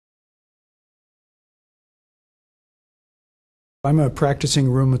I'm a practicing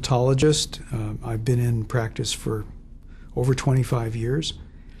rheumatologist. I've been in practice for over 25 years,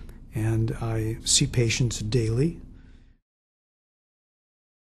 and I see patients daily.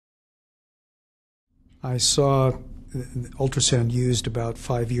 I saw ultrasound used about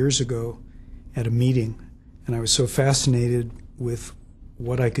 5 years ago at a meeting, and I was so fascinated with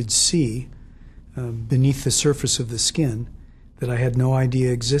what I could see beneath the surface of the skin that I had no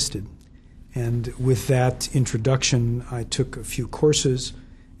idea existed. And with that introduction, I took a few courses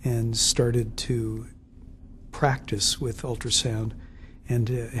and started to practice with ultrasound, and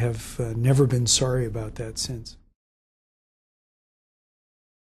have never been sorry about that since.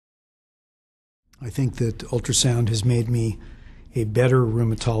 I think that ultrasound has made me a better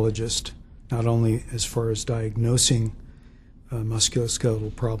rheumatologist, not only as far as diagnosing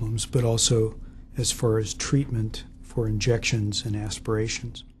musculoskeletal problems, but also as far as treatment for injections and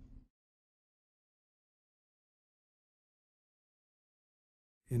aspirations.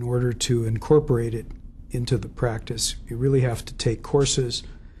 In order to incorporate it into the practice, you really have to take courses,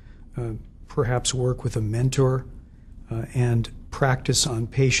 perhaps work with a mentor, and practice on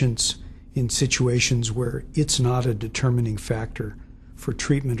patients in situations where it's not a determining factor for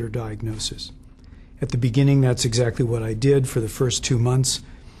treatment or diagnosis. At the beginning, that's exactly what I did. For the first 2 months,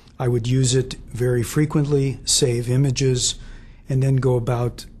 I would use it very frequently, save images, and then go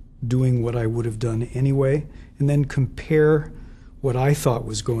about doing what I would have done anyway, and then compare what I thought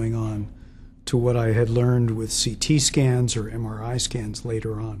was going on to what I had learned with CT scans or MRI scans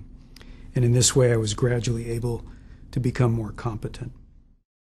later on. And in this way, I was gradually able to become more competent.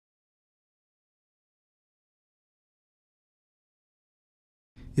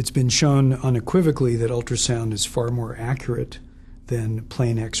 It's been shown unequivocally that ultrasound is far more accurate than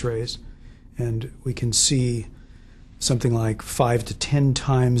plain X-rays, and we can see something like 5 to 10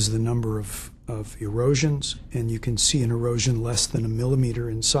 times the number of erosions, and you can see an erosion less than 1 millimeter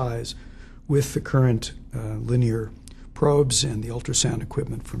in size with the current linear probes and the ultrasound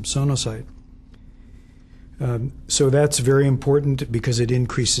equipment from Sonosite. So that's very important because it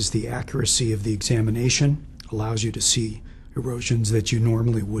increases the accuracy of the examination, allows you to see erosions that you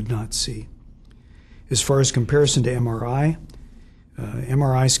normally would not see. As far as comparison to MRI,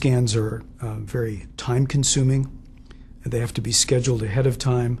 MRI scans are very time-consuming. They have to be scheduled ahead of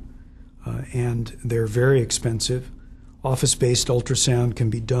time, and they're very expensive. Office-based ultrasound can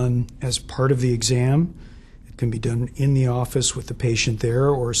be done as part of the exam. It can be done in the office with the patient there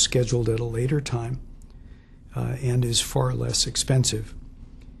or scheduled at a later time, and is far less expensive.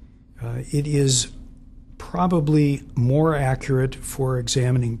 It is probably more accurate for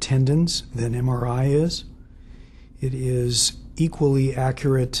examining tendons than MRI is. It is equally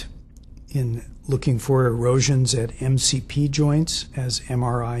accurate in looking for erosions at MCP joints as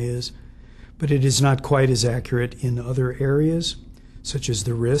MRI is, but it is not quite as accurate in other areas, such as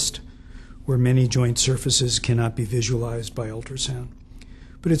the wrist, where many joint surfaces cannot be visualized by ultrasound.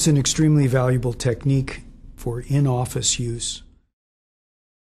 But it's an extremely valuable technique for in-office use.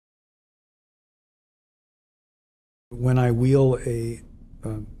 When I wheel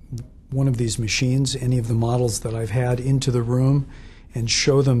one of these machines, any of the models that I've had, into the room and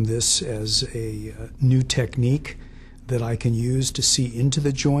show them this as a new technique that I can use to see into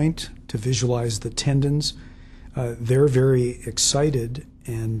the joint, to visualize the tendons, they're very excited,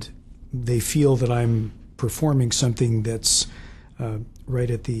 and they feel that I'm performing something that's right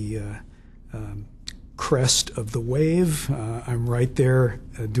at the crest of the wave. I'm right there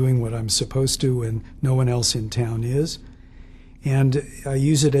doing what I'm supposed to, and no one else in town is. And I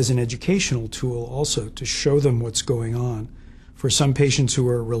use it as an educational tool also to show them what's going on. For some patients who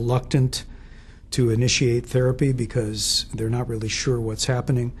are reluctant to initiate therapy because they're not really sure what's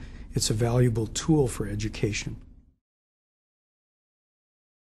happening, it's a valuable tool for education.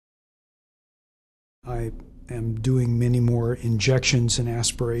 I am doing many more injections and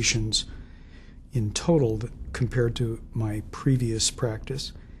aspirations in total compared to my previous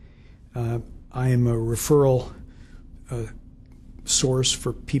practice. I am a referral source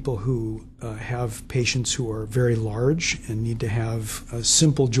for people who have patients who are very large and need to have a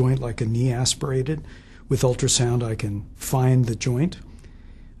simple joint like a knee aspirated. With ultrasound, I can find the joint.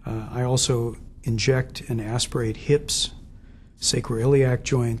 I also inject and aspirate hips, sacroiliac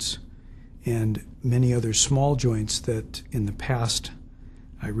joints, and many other small joints that in the past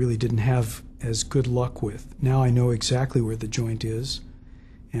I really didn't have as good luck with. Now I know exactly where the joint is,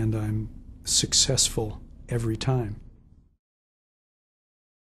 and I'm successful every time.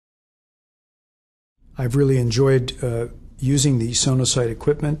 I've really enjoyed using the Sonosite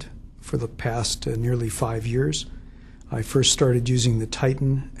equipment for the past nearly 5 years. I first started using the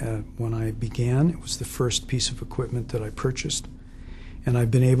Titan when I began. It was the first piece of equipment that I purchased. And I've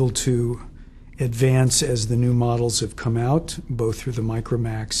been able to advance as the new models have come out, both through the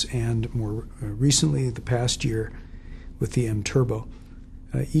Micromax and more recently, the past year, with the M Turbo.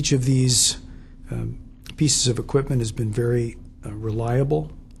 Each of these pieces of equipment has been very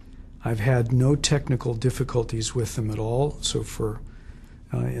reliable. I've had no technical difficulties with them at all. So for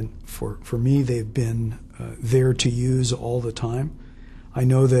me, they've been there to use all the time. I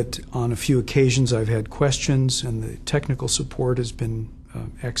know that on a few occasions I've had questions, and the technical support has been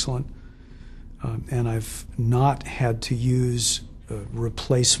excellent. And I've not had to use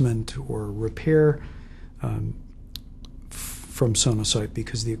replacement or repair from Sonosite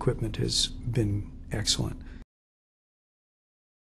because the equipment has been excellent.